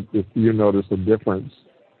see if you notice a difference.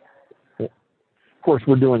 Of course,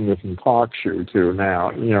 we're doing this in TalkShoe, too,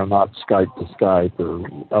 now, you know, not Skype to Skype or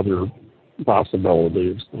other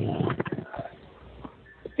possibilities.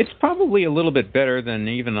 It's probably a little bit better than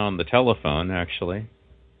even on the telephone, actually.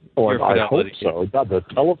 Oh, I hope so. God, the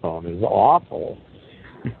telephone is awful.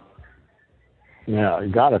 Yeah,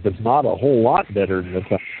 God, if it's not a whole lot better than the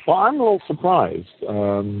telephone. Well, I'm a little surprised.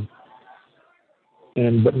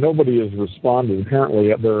 But nobody has responded.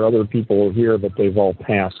 Apparently, there are other people here, but they've all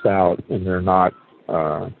passed out, and they're not...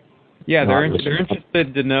 they're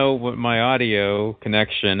interested to know what my audio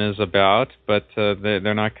connection is about, but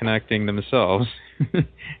they're not connecting themselves.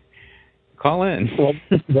 Call in.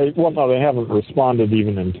 No, they haven't responded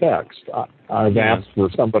even in text. I've asked for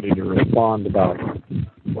somebody to respond about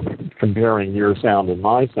comparing your sound and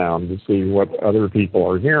my sound to see what other people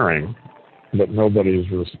are hearing, but nobody's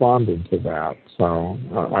responded to that, so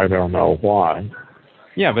I don't know why.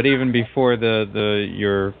 Yeah, but even before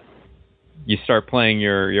you start playing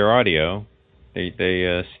your audio,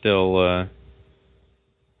 they still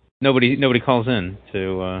nobody calls in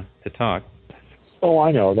to talk. Oh,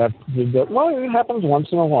 I know that. Well, it happens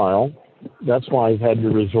once in a while. That's why I've had to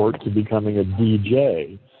resort to becoming a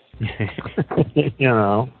DJ. You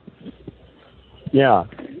know. Yeah,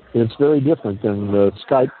 it's very different than the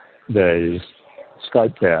Skype days,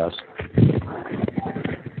 Skypecast.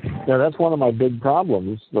 Yeah, that's one of my big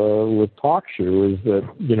problems with TalkShoe is that,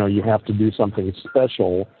 you know, you have to do something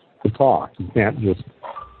special to talk. You can't just,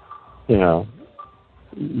 you know,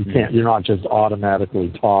 you're not just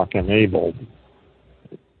automatically talk enabled.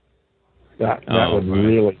 That would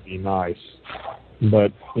really be nice.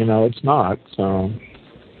 But, you know, it's not, so.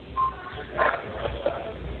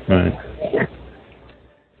 Right.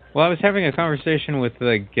 Well, I was having a conversation with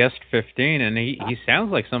guest 15, and he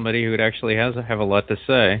sounds like somebody who would actually have a lot to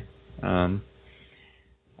say.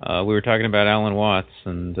 we were talking about Alan Watts,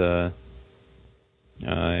 and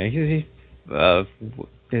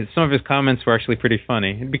some of his comments were actually pretty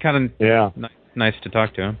funny. It'd be kind of nice to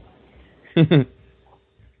talk to him.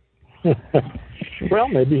 Well,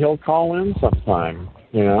 maybe he'll call in sometime,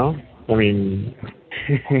 you know? I mean,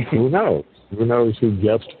 who knows? Who knows who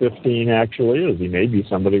Guest 15 actually is? He may be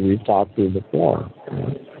somebody we've talked to before.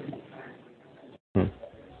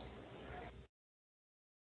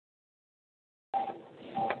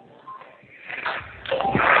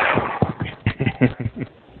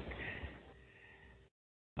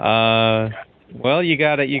 Well, you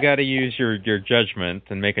gotta use your judgment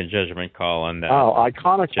and make a judgment call on that. Oh,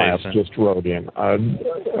 Iconoclast Jason just wrote in.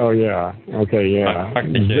 Oh yeah, okay, yeah. Talk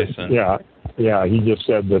to Jason. Yeah. He just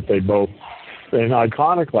said that they both. And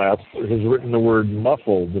Iconoclast has written the word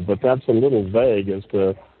muffled, but that's a little vague as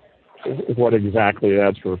to what exactly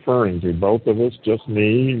that's referring to. Both of us, just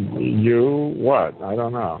me, you, what? I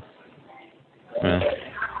don't know.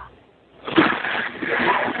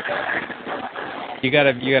 You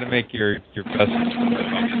gotta make your best.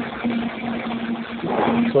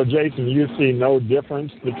 So, Jason, you see no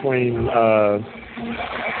difference between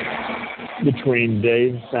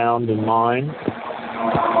Dave's sound and mine?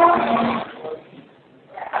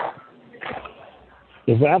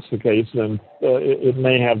 If that's the case, then it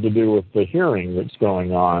may have to do with the hearing that's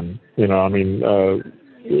going on. You know, I mean,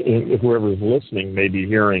 if whoever's listening may be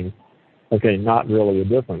hearing, okay, not really a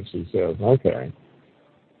difference, he says. Okay.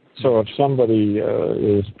 So if somebody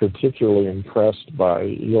is particularly impressed by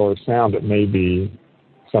your sound, it may be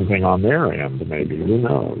something on their end, maybe. Who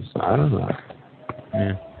knows? I don't know.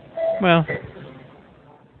 Yeah.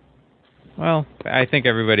 Well, I think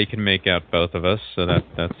everybody can make out both of us, so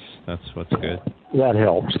that's what's good. That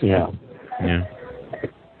helps, yeah. Yeah.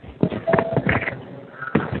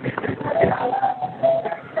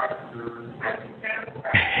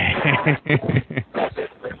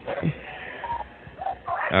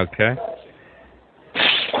 Okay.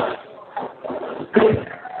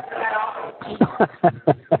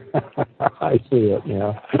 I see it,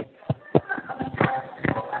 yeah.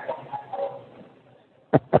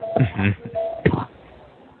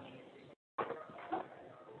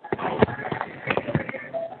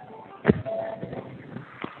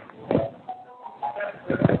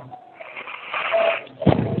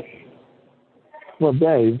 Well,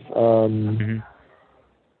 Dave,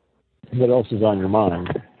 what else is on your mind?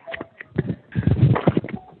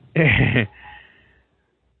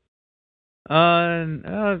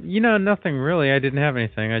 Nothing really. I didn't have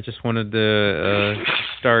anything. I just wanted to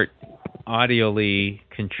start audially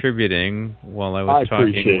contributing while I was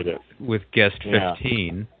talking with Guest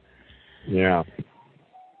 15. Yeah.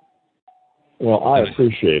 Well, I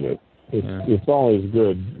appreciate it. It's always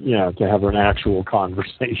good, to have an actual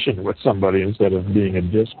conversation with somebody instead of being a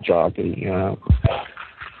disc jockey,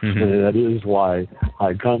 And that is why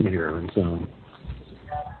I come here, and so.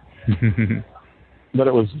 But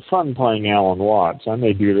it was fun playing Alan Watts. I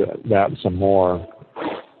may do that some more.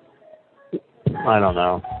 I don't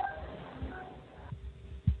know.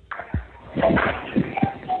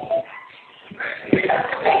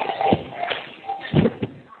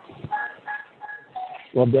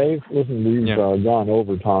 Well, Dave, listen, we've gone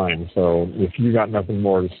over time, so if you got nothing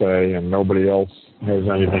more to say and nobody else has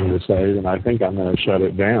anything to say, then I think I'm going to shut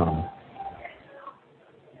it down.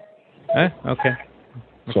 Okay.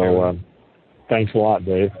 So, thanks a lot,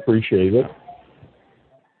 Dave. Appreciate it.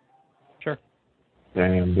 Sure.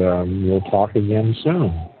 And we'll talk again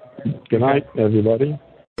soon. Good night, everybody.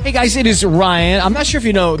 Hey guys, it is Ryan. I'm not sure if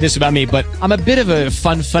you know this about me, but I'm a bit of a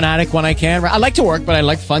fun fanatic when I can. I like to work, but I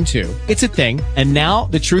like fun too. It's a thing. And now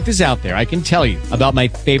the truth is out there. I can tell you about my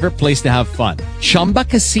favorite place to have fun. Chumba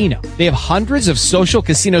Casino. They have hundreds of social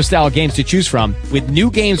casino style games to choose from with new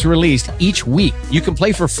games released each week. You can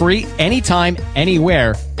play for free anytime,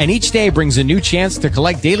 anywhere. And each day brings a new chance to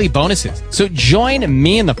collect daily bonuses. So join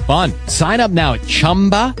me in the fun. Sign up now at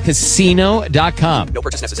ChumbaCasino.com. No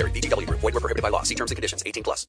purchase necessary. VGW Group. Void where prohibited by law. See terms and conditions. 18+.